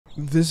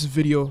This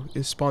video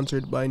is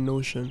sponsored by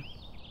Notion.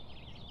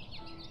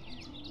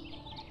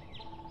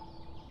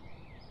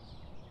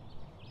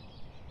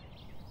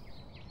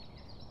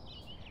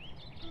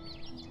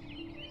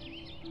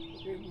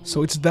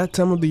 So it's that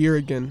time of the year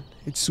again.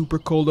 It's super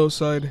cold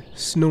outside,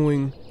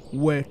 snowing,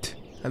 wet,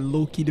 and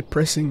low-key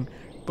depressing.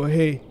 But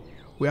hey,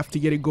 we have to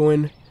get it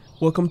going.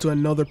 Welcome to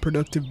another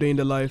productive day in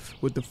the life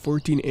with the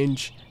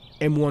 14-inch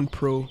M1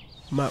 Pro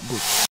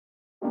MacBook.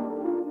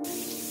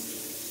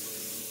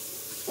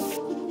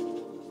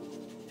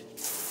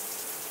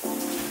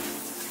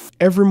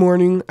 Every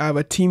morning, I have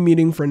a team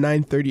meeting for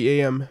 9:30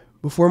 a.m.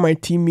 Before my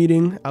team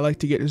meeting, I like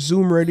to get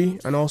Zoom ready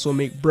and also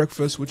make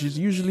breakfast, which is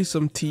usually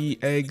some tea,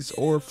 eggs,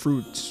 or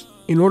fruits.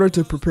 In order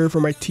to prepare for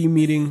my team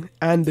meeting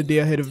and the day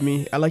ahead of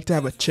me, I like to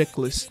have a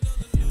checklist,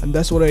 and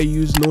that's what I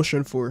use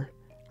Notion for.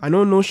 I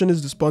know Notion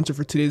is the sponsor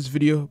for today's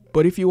video,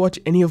 but if you watch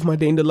any of my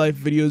day in the life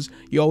videos,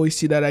 you always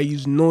see that I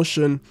use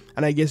Notion,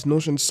 and I guess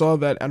Notion saw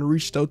that and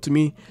reached out to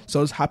me, so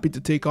I was happy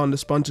to take on the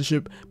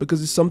sponsorship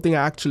because it's something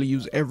I actually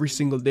use every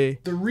single day.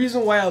 The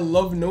reason why I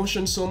love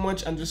Notion so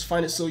much and just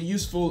find it so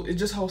useful is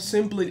just how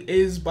simple it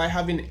is by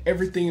having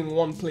everything in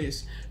one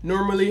place.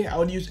 Normally, I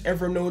would use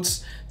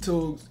Evernote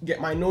to get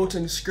my notes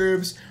and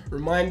scripts,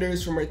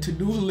 reminders for my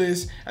to-do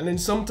list, and then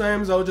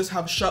sometimes I would just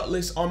have shot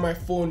lists on my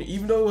phone.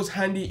 Even though it was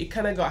handy, it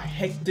kind of got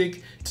hectic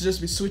to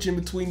just be switching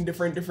between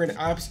different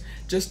apps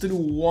just to do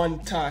one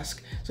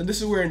task. So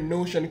this is where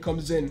Notion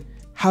comes in.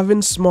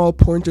 Having small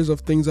pointers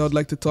of things I would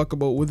like to talk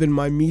about within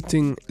my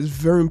meeting is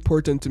very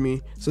important to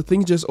me, so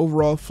things just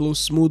overall flow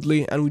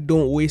smoothly and we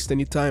don't waste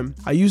any time.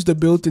 I use the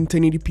built-in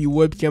 1080p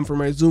webcam for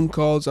my Zoom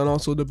calls and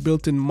also the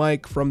built-in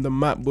mic from the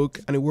MacBook,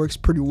 and it works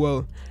pretty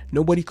well.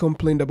 Nobody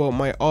complained about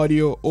my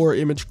audio or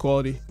image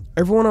quality.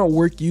 Everyone at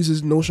work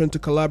uses Notion to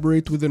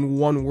collaborate within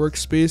one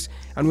workspace,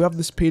 and we have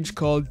this page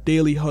called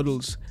Daily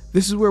Huddles.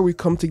 This is where we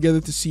come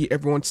together to see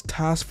everyone's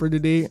tasks for the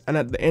day, and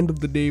at the end of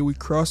the day we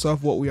cross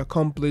off what we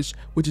accomplished,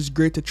 which is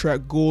great to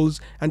track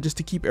goals and just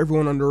to keep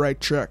everyone on the right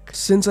track.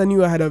 Since I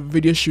knew I had a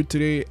video shoot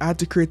today, I had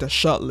to create a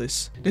shot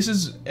list. This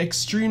is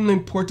extremely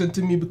important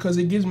to me because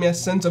it gives me a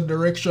sense of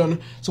direction,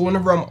 so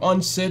whenever I'm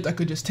on set I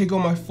could just take out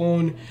my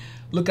phone,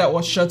 look at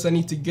what shots I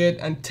need to get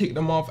and take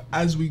them off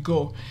as we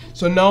go.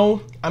 So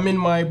now I'm in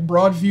my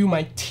broad view,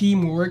 my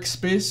team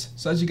workspace.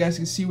 So as you guys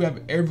can see, we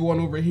have everyone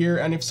over here,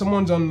 and if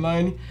someone's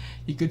online,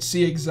 you could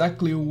see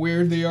exactly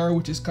where they are,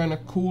 which is kind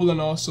of cool, and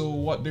also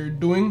what they're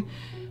doing.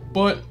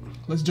 But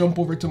let's jump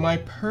over to my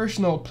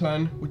personal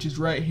plan, which is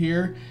right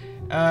here,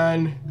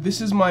 and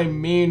this is my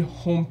main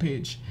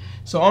homepage.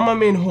 So on my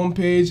main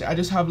homepage, I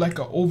just have like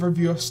an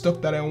overview of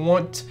stuff that I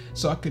want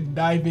so I could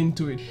dive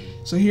into it.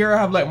 So here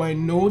I have like my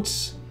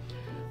notes,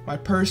 my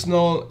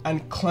personal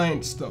and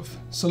client stuff.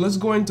 So let's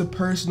go into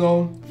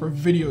personal for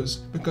videos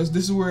because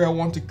this is where I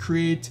want to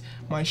create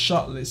my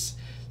shot list.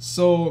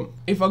 So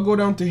if I go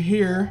down to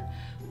here,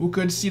 we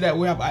could see that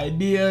we have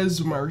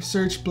ideas, my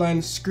research plan,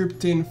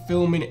 scripting,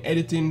 filming,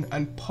 editing,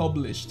 and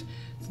published.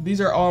 So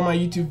these are all my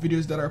YouTube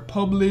videos that are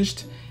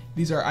published.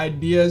 These are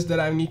ideas that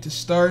I need to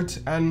start,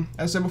 and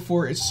as I said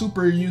before, it's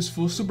super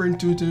useful, super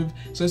intuitive,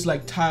 so it's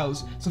like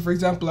tiles. So for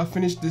example, I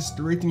finished this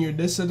rating your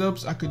desk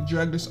setups. I could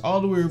drag this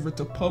all the way over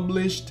to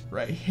published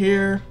right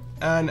here,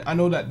 and I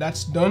know that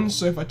that's done.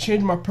 So if I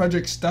change my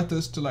project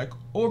status to like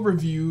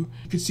overview,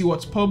 you can see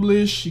what's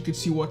published, you can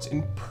see what's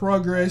in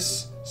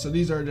progress. So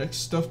these are the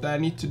stuff that I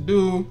need to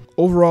do.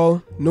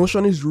 Overall,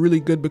 Notion is really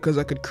good because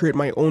I could create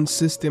my own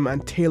system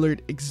and tailor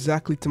it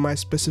exactly to my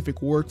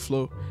specific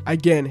workflow.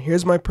 Again,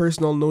 here's my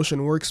personal Notion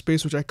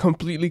workspace, which I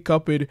completely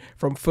copied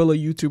from fellow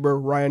YouTuber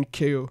Ryan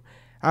Ko.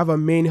 I have a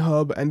main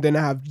hub, and then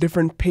I have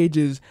different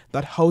pages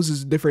that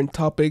houses different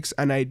topics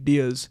and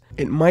ideas.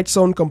 It might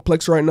sound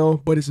complex right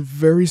now, but it's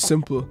very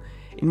simple.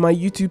 In my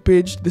YouTube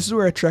page, this is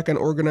where I track and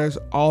organize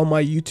all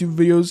my YouTube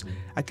videos.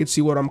 I can see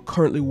what I'm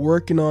currently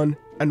working on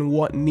and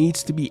what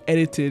needs to be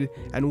edited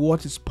and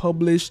what is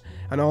published,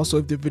 and also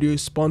if the video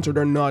is sponsored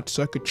or not,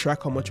 so I could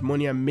track how much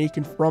money I'm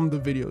making from the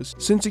videos.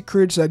 Since it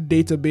creates a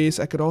database,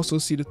 I could also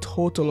see the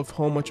total of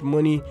how much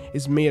money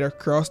is made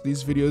across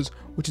these videos,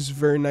 which is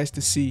very nice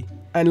to see.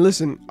 And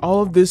listen,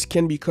 all of this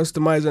can be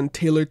customized and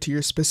tailored to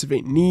your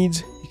specific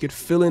needs. You could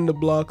fill in the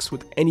blocks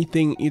with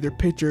anything, either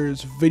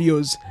pictures,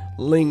 videos,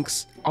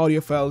 links,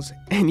 audio files,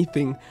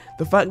 anything.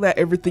 The fact that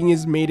everything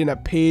is made in a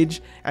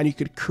page and you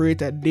could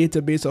create a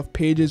database of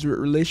pages with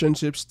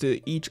relationships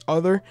to each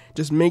other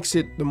just makes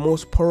it the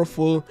most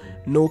powerful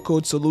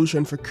no-code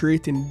solution for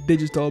creating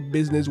digital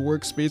business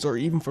workspace or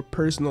even for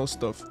personal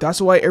stuff.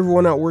 That's why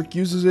everyone at work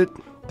uses it.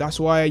 That's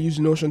why I use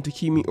Notion to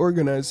keep me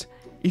organized.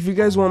 If you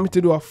guys want me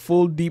to do a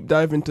full deep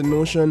dive into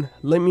Notion,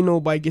 let me know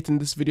by getting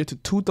this video to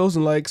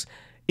 2,000 likes.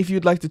 If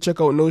you'd like to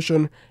check out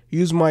Notion,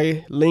 use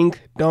my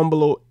link down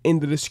below in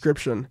the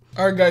description.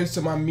 Alright guys,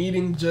 so my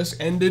meeting just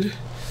ended.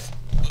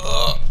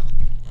 I'll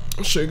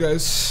show you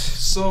guys.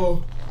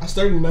 So I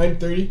started at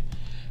 9:30.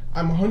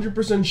 I'm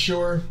 100%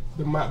 sure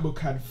the MacBook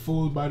had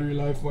full battery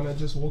life when I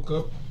just woke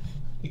up.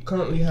 It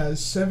currently has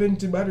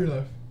 70 battery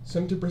life.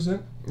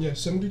 70%? Yeah,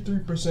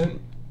 73%.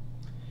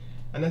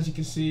 And as you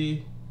can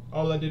see,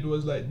 all I did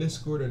was like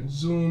Discord and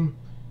Zoom,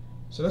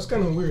 so that's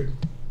kind of weird.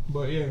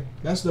 But yeah,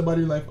 that's the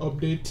battery life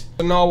update.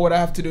 So now what I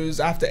have to do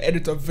is I have to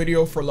edit a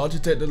video for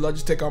Logitech, the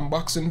Logitech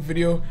unboxing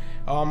video.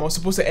 I was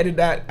supposed to edit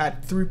that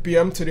at 3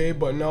 p.m. today,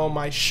 but now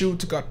my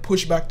shoot got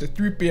pushed back to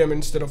 3 p.m.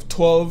 instead of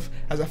 12,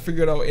 as I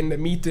figured out in the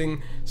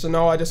meeting. So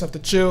now I just have to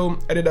chill,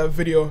 edit that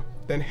video,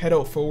 then head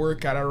out for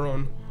work at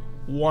around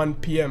 1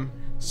 p.m.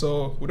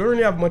 So we don't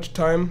really have much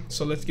time,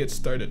 so let's get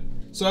started.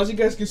 So as you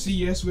guys can see,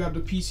 yes, we have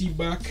the PC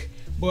back,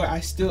 but I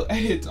still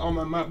edit on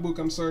my MacBook.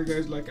 I'm sorry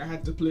guys, like I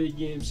had to play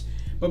games.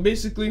 But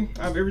basically,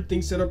 I have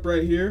everything set up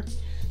right here.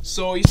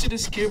 So you see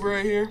this cable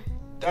right here?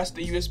 That's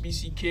the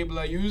USB-C cable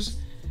I use.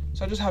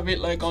 So I just have it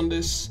like on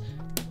this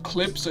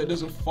clip so it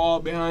doesn't fall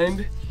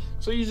behind.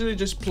 So I usually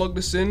just plug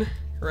this in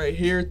right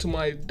here to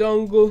my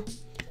dongle.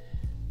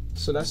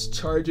 So that's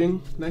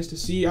charging, nice to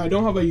see. I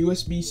don't have a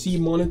USB-C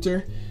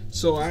monitor,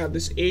 so I have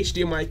this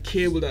HDMI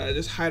cable that I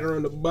just hide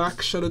around the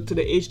back. Shout out to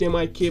the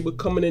HDMI cable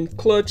coming in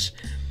clutch.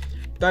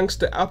 Thanks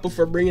to Apple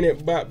for bringing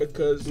it back,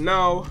 because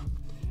now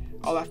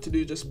all I have to do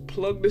is just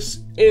plug this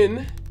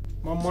in.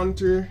 My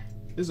monitor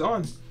is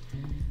on.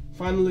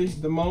 Finally,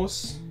 the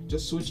mouse,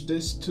 just switch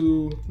this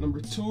to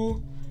number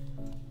 2.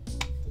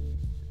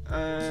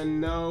 And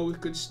now we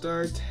could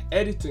start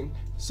editing.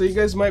 So you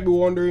guys might be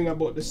wondering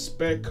about the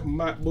spec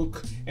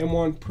MacBook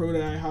M1 Pro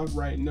that I have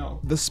right now.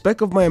 The spec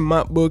of my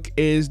MacBook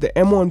is the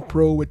M1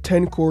 Pro with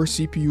 10-core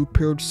CPU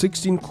paired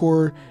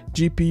 16-core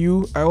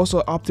GPU. I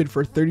also opted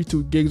for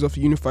 32 gigs of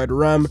unified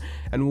RAM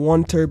and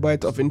 1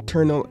 terabyte of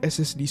internal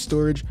SSD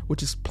storage,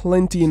 which is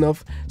plenty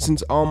enough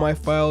since all my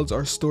files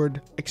are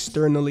stored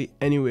externally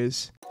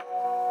anyways.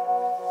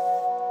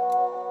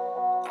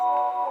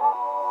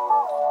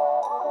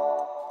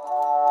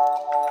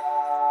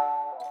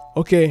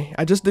 Okay,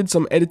 I just did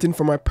some editing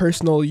for my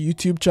personal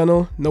YouTube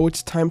channel. Now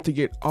it's time to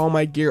get all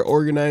my gear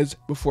organized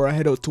before I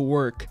head out to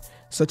work,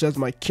 such as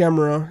my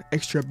camera,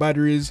 extra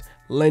batteries,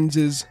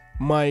 lenses,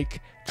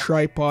 mic,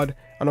 tripod,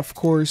 and of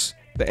course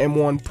the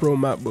M1 Pro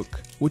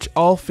MacBook, which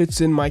all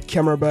fits in my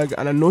camera bag.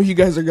 And I know you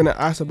guys are gonna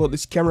ask about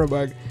this camera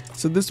bag.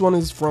 So this one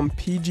is from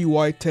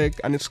PGY Tech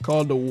and it's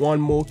called the One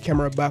Mo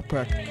Camera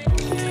Backpack.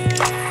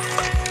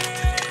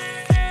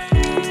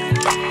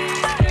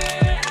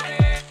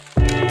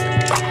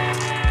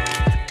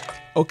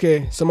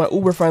 Okay, so my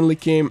Uber finally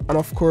came, and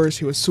of course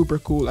he was super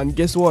cool. And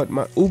guess what?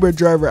 My Uber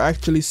driver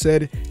actually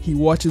said he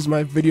watches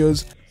my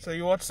videos. So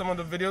you watch some of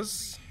the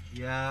videos?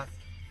 Yeah,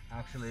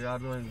 actually you are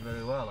doing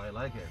very well. I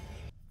like it.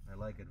 I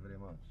like it very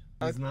much.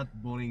 It's not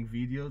boring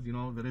videos, you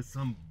know, there is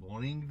some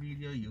boring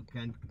video, you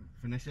can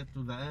finish it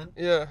to the end.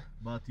 Yeah.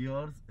 But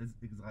yours is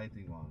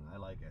exciting one. I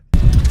like it.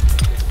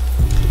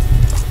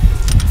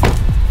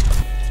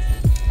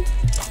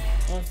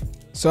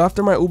 So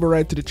after my Uber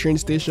ride to the train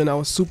station, I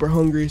was super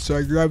hungry, so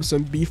I grabbed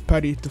some beef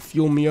patty to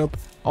fuel me up.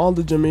 All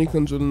the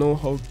Jamaicans will know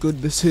how good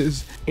this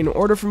is. In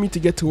order for me to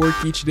get to work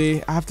each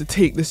day, I have to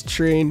take this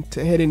train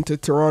to head into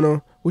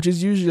Toronto, which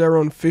is usually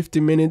around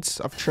 50 minutes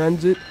of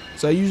transit.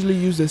 So I usually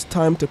use this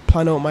time to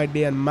plan out my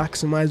day and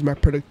maximize my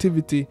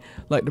productivity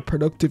like the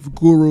productive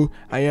guru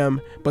I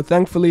am. But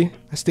thankfully,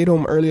 I stayed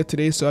home earlier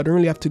today, so I don't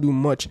really have to do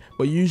much.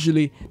 But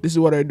usually, this is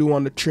what I do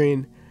on the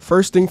train.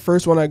 First thing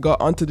first, when I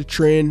got onto the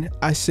train,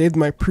 I saved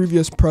my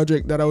previous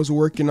project that I was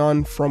working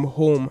on from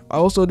home. I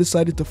also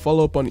decided to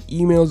follow up on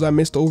emails I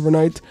missed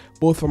overnight,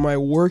 both for my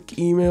work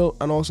email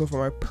and also for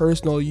my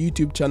personal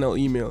YouTube channel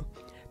email.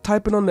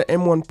 Typing on the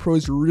M1 Pro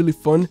is really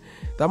fun.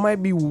 That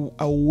might be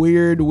a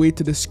weird way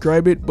to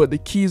describe it, but the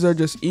keys are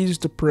just easy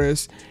to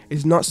press.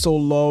 It's not so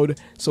loud,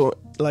 so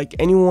like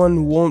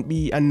anyone won't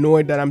be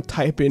annoyed that I'm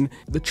typing.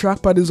 The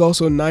trackpad is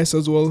also nice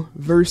as well,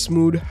 very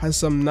smooth, has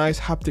some nice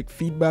haptic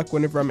feedback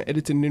whenever I'm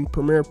editing in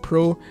Premiere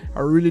Pro.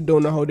 I really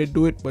don't know how they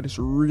do it, but it's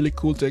really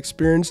cool to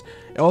experience.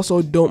 I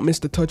also don't miss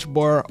the touch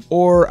bar,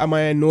 or am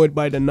I annoyed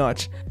by the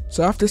notch.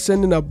 So after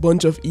sending a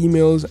bunch of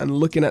emails and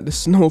looking at the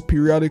snow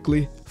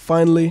periodically,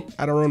 finally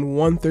at around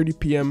 1:30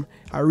 p.m.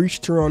 I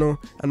reached Toronto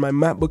and my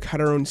MacBook had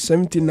around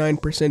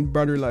 79%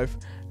 battery life.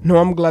 Now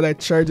I'm glad I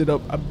charged it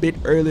up a bit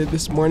earlier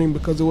this morning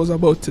because it was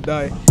about to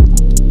die.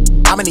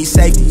 I'ma need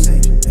safety,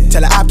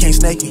 tell her I can't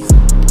snake me.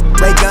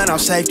 Ray gun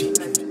off safety,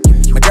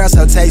 my girl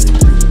so tasty.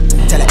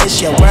 Tell her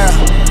it's your world,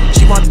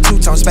 she want the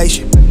two-tone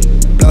spaceship.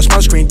 Blow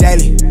smoke screen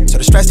daily, so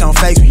the stress don't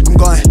faze me. I'm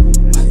going,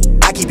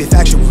 I keep it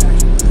factual,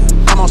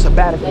 I'm on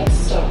sabbatical. Next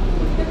stop,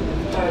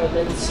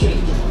 Parliament Street.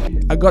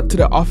 I got to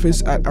the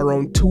office at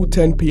around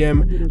 2:10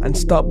 p.m. and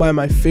stopped by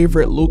my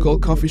favorite local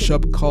coffee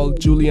shop called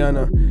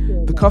Juliana.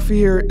 The coffee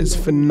here is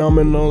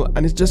phenomenal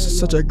and it's just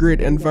such a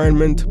great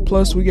environment,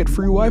 plus we get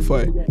free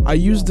Wi-Fi. I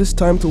used this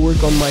time to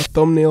work on my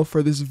thumbnail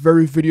for this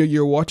very video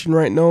you're watching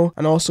right now,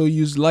 and also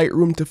used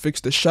Lightroom to fix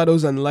the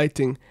shadows and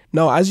lighting.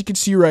 Now, as you can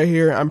see right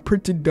here, I'm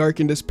pretty dark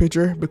in this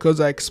picture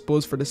because I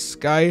exposed for the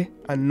sky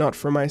and not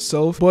for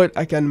myself, but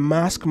I can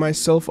mask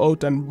myself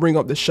out and bring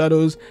up the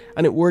shadows,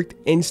 and it worked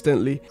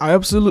instantly. I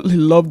absolutely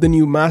love the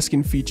new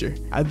masking feature.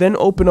 I then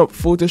opened up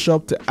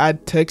Photoshop to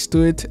add text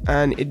to it,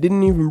 and it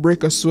didn't even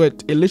break a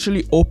sweat. It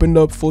literally opened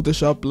up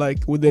Photoshop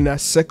like within a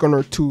second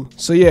or two.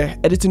 So yeah,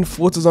 editing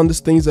photos on this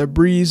thing is a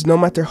breeze. No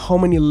matter how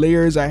many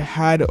layers I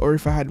had, or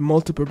if I had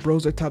multiple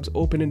browser tabs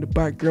open in the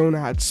background,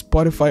 I had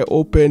Spotify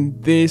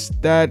open, this,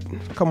 that.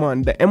 Come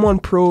on, the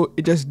M1 Pro,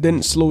 it just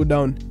didn't slow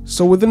down.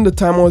 So within the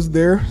time I was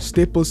there,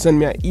 Staples sent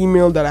me an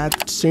email that I had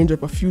to change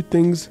up a few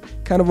things.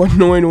 Kind of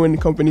annoying when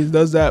companies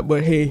does that,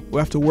 but hey, we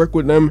have to work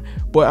with them.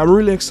 But I'm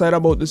really excited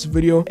about this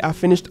video. I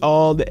finished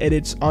all the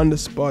edits on the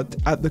spot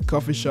at the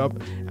coffee shop,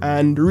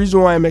 and the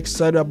reason why I'm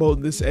excited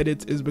about this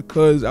edit is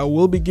because I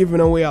will be giving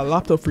away a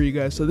laptop for you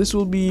guys. So this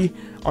will be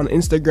on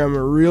Instagram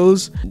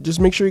Reels. Just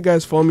make sure you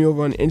guys follow me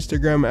over on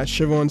Instagram at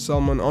Shevon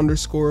Salmon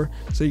 _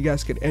 so you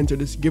guys can enter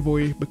this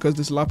giveaway, because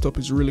this laptop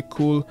is really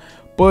cool.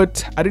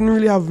 But I didn't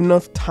really have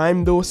enough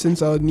time though,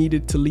 since I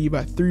needed to leave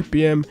at 3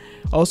 p.m.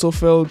 Also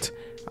felt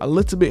a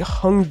little bit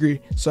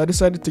hungry, so I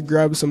decided to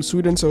grab some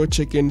sweet and sour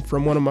chicken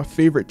from one of my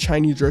favorite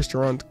Chinese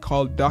restaurants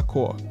called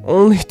Dakwa.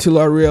 Only till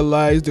I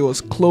realized it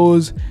was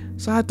closed,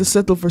 so I had to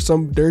settle for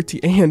some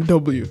dirty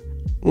A&W.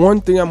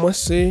 One thing I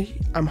must say,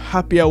 I'm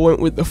happy I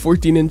went with the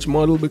 14-inch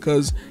model,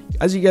 because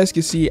as you guys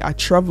can see, I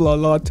travel a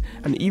lot,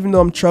 and even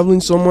though I'm traveling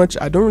so much,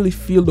 I don't really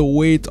feel the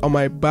weight on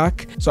my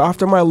back. So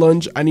after my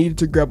lunch, I needed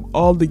to grab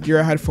all the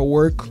gear I had for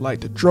work, like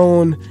the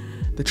drone,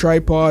 the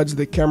tripods,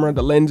 the camera,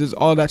 the lenses,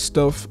 all that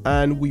stuff,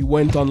 and we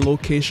went on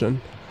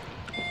location.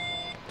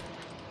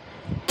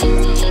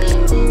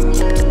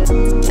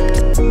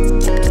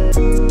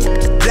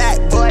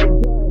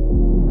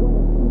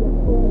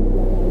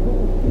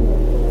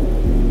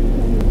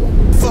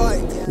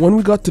 When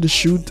we got to the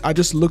shoot, I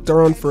just looked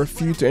around for a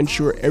few to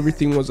ensure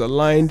everything was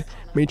aligned,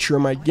 made sure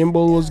my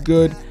gimbal was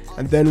good,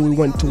 and then we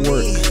went to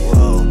work.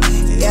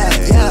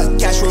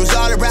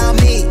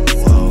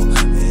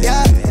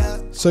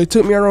 So it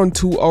took me around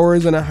 2.5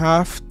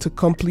 hours to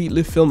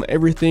completely film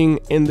everything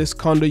in this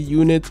condo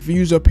unit.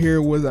 Views up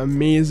here was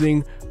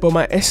amazing, but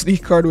my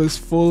SD card was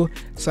full,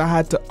 so I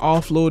had to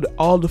offload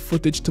all the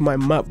footage to my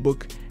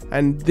MacBook.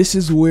 And this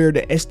is where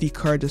the SD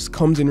card just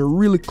comes in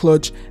really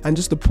clutch, and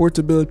just the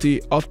portability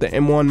of the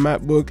M1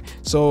 MacBook.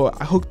 So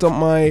I hooked up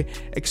my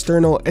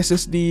external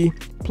SSD,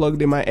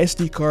 plugged in my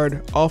SD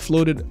card,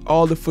 offloaded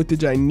all the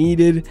footage I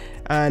needed,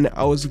 and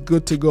I was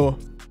good to go.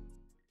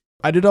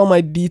 I did all my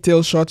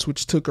detail shots,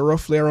 which took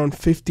roughly around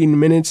 15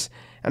 minutes,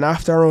 and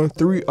after around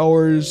 3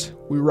 hours,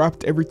 we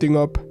wrapped everything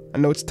up,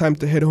 and now it's time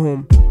to head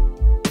home.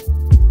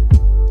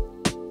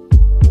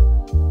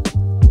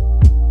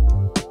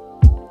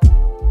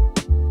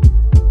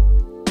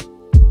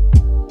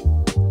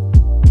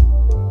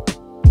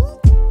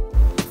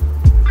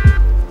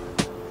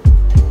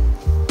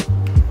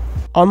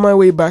 On my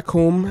way back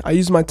home, I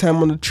used my time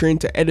on the train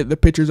to edit the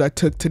pictures I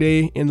took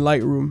today in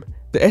Lightroom.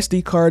 The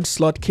SD card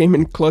slot came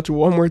in clutch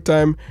one more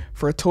time.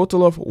 For a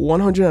total of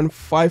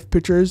 105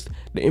 pictures,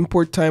 the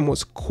import time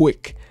was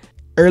quick.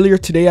 Earlier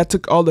today, I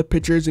took all the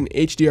pictures in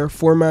HDR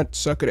format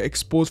so I could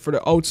expose for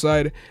the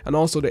outside and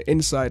also the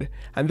inside,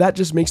 and that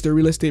just makes the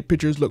real estate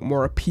pictures look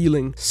more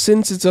appealing.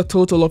 Since it's a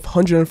total of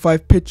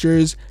 105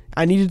 pictures,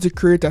 I needed to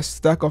create a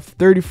stack of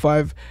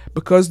 35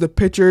 because the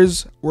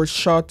pictures were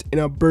shot in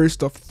a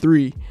burst of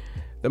 3.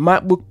 The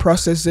MacBook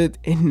processed it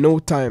in no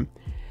time.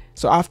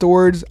 So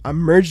afterwards, I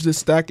merged the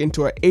stack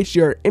into a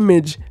HDR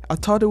image. I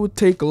thought it would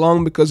take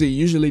long because it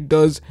usually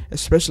does,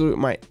 especially with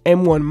my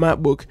M1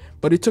 MacBook,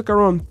 but it took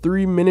around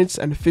 3 minutes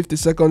and 50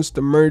 seconds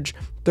to merge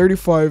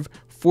 35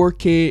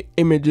 4K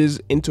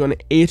images into an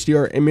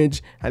HDR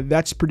image, and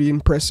that's pretty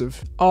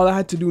impressive. All I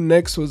had to do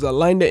next was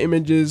align the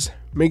images,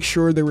 make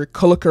sure they were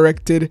color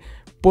corrected,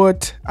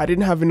 but I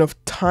didn't have enough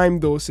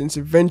time though, since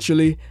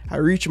eventually I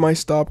reached my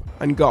stop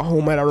and got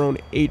home at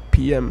around 8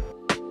 p.m.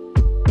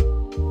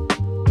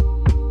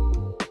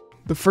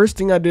 The first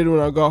thing I did when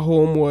I got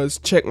home was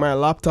check my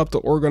laptop to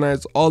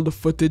organize all the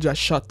footage I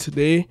shot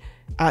today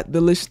at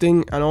the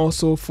listing, and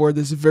also for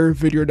this very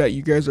video that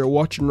you guys are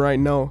watching right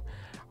now.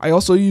 I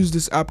also use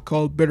this app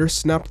called Better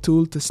Snap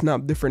Tool to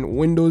snap different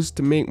windows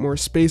to make more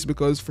space,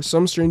 because for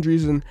some strange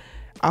reason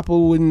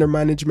Apple window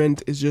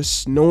management is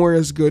just nowhere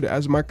as good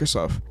as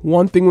Microsoft.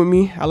 One thing with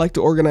me, I like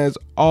to organize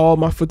all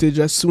my footage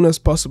as soon as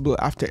possible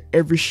after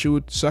every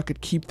shoot so I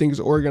could keep things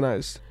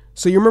organized.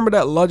 So you remember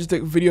that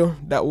Logitech video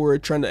that we were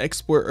trying to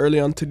export early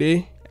on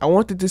today? I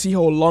wanted to see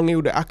how long it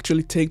would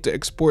actually take to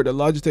export a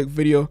Logitech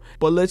video,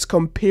 but let's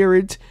compare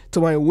it to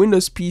my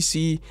Windows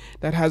PC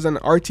that has an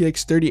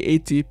RTX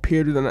 3080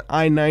 paired with an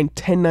i9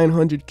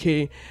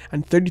 10900K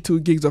and 32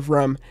 gigs of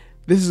RAM.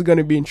 This is going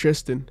to be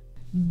interesting.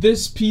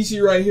 This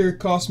PC right here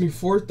cost me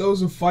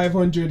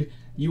 $4,500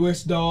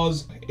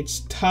 US. It's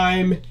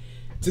time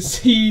to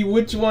see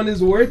which one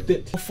is worth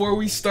it. Before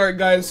we start,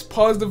 guys,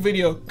 pause the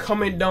video,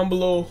 comment down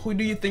below who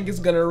do you think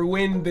is gonna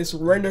win this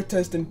render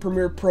test in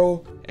Premiere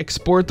Pro.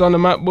 Export on the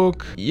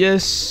MacBook,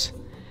 yes.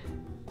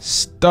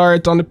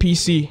 Start on the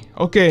PC.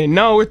 Okay,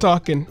 now we're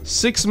talking.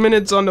 6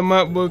 minutes on the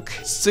MacBook,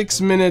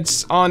 6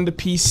 minutes on the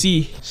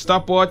PC.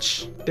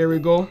 Stopwatch, there we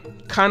go.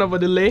 Kind of a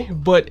delay,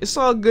 but it's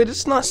all good.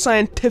 It's not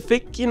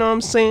scientific, you know what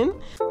I'm saying?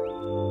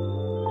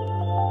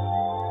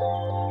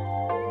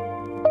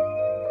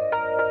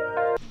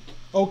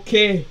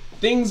 Okay,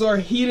 things are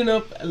heating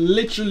up,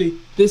 literally.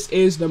 This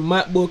is the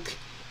MacBook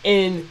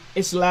in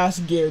its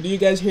last gear. Do you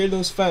guys hear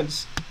those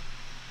fans?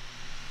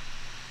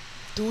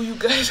 Do you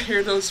guys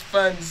hear those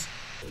fans?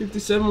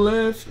 57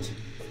 left.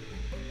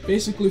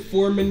 Basically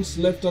 4 minutes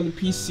left on the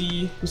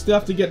PC. We still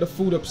have to get the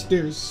food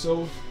upstairs,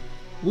 so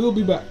we'll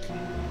be back.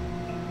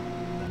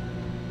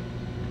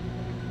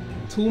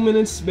 2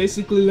 minutes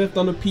basically left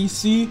on the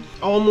PC.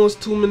 Almost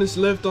 2 minutes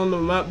left on the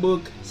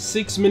MacBook.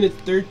 6 minutes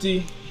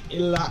 30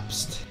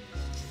 elapsed.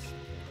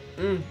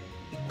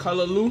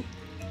 Callaloo.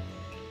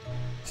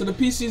 So the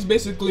PC is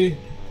basically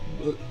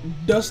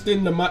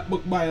dusting the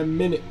MacBook by a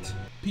minute.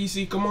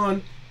 PC, come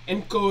on.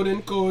 Encode,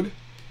 encode.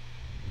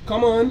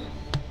 Come on.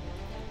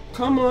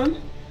 Come on.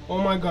 Oh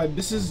my god,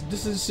 this is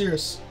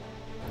serious.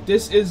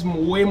 This is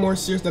way more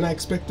serious than I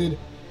expected.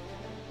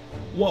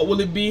 What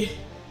will it be?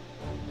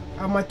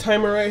 I have my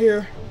timer right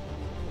here.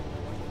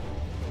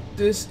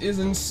 This is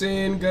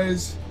insane,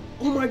 guys.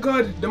 Oh my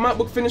god, the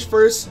MacBook finished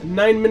first.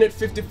 9 minute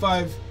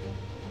 55.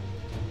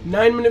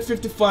 9 minute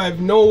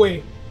 55, no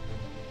way.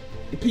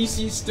 The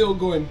PC is still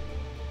going.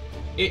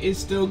 It is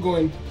still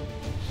going.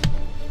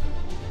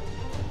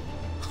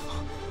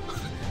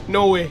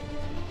 No way.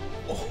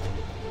 Oh,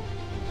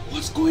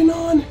 what's going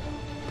on?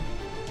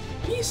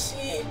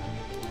 PC.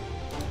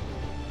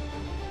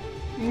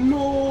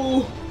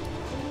 No.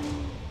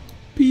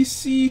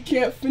 PC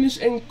can't finish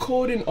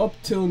encoding up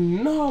till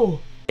now.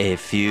 A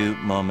few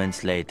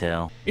moments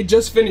later. It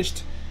just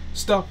finished.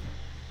 Stop.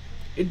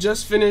 It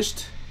just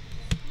finished.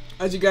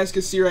 As you guys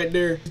can see right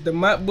there, the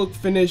MacBook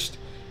finished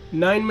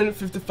 9 minutes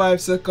 55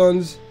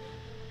 seconds.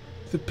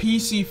 The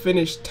PC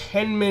finished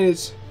 10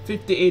 minutes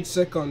 58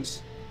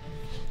 seconds.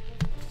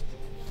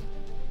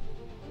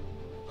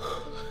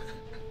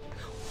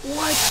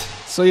 What?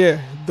 So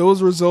yeah,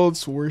 those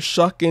results were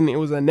shocking. It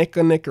was a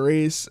neck-and-neck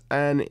race,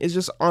 and it's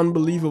just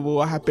unbelievable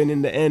what happened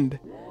in the end.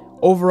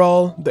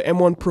 Overall, the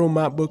M1 Pro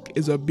MacBook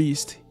is a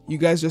beast. You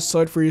guys just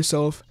saw it for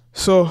yourself.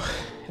 So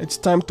it's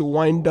time to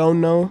wind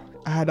down now.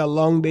 I had a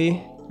long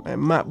day. My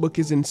MacBook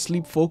is in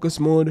sleep focus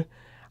mode.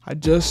 I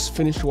just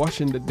finished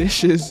washing the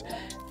dishes,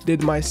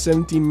 did my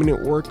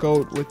 17-minute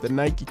workout with the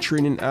Nike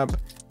training app,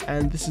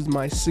 and this is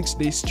my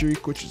 6-day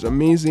streak, which is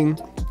amazing.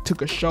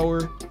 Took a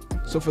shower.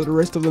 So for the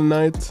rest of the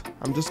night,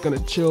 I'm just gonna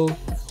chill,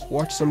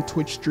 watch some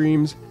Twitch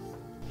streams.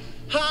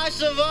 Hi,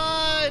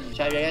 Shevon!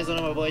 Shout out, you guys don't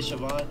know my boy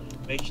Shevon.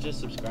 Make sure to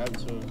subscribe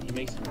to him. He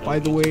makes some By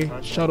the way,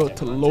 shout out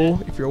to Lo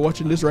if you're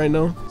watching this right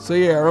now. So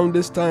yeah, around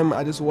this time,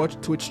 I just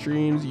watch Twitch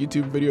streams,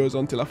 YouTube videos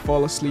until I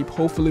fall asleep,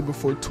 hopefully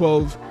before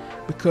 12,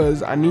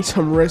 because I need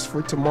some rest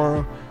for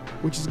tomorrow,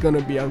 which is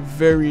gonna be a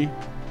very,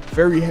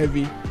 very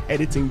heavy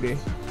editing day.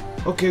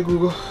 Okay,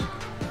 Google.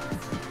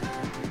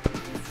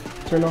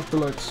 Turn off the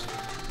lights.